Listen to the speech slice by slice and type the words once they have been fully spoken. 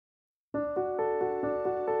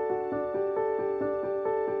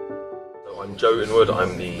I'm Joe Inwood.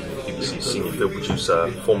 I'm the BBC senior field producer,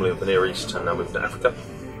 formerly of the Near East and now moved to Africa.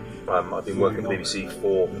 I've been working at the BBC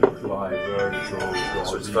for...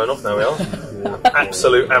 Switch the phone off, there we are.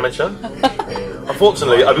 Absolute amateur.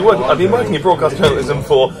 Unfortunately, I've been working in broadcast journalism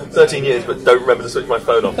for 13 years, but don't remember to switch my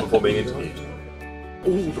phone off before being interviewed.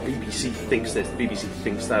 All the BBC thinks this, the BBC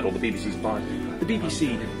thinks that, or the BBC's bias.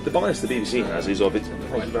 The bias the BBC has is of its...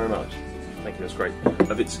 Thank you very much. Thank you, that's great.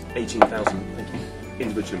 Of its 18,000, thank you,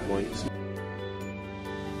 individual employees.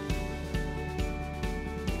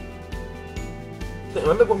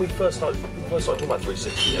 Remember when we first started talking about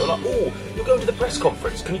 360? They were like, "Oh, you're going to the press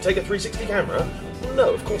conference. Can you take a 360 camera?"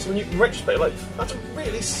 No, of course. When you in retrospect, like that's a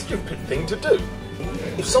really stupid thing to do.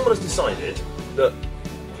 If someone has decided that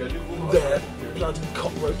they're bloody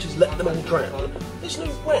cockroaches, let them all drown, there's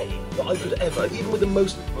no way that I could ever, even with the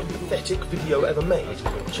most pathetic video ever made,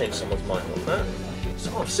 change someone's mind on that.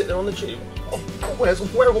 So I'll sit there on the tube. Oh, where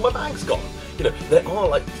have all my bags gone? You know, there are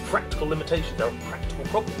like practical limitations. There are practical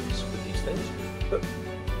problems with these things. But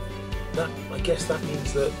I guess that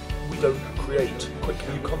means that we don't create quick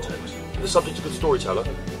new content. If the subject's a good storyteller,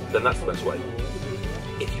 then that's the best way.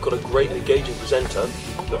 If you've got a great engaging presenter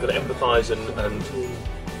that can empathise and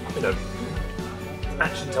you know,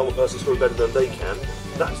 actually tell the person's story better than they can,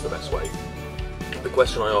 that's the best way. The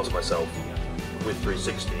question I ask myself with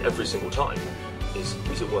 360 every single time is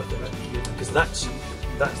it worth it? Because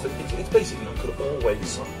it's basically, you can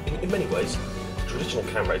always, in many ways, a traditional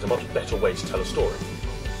camera is a much better way to tell a story.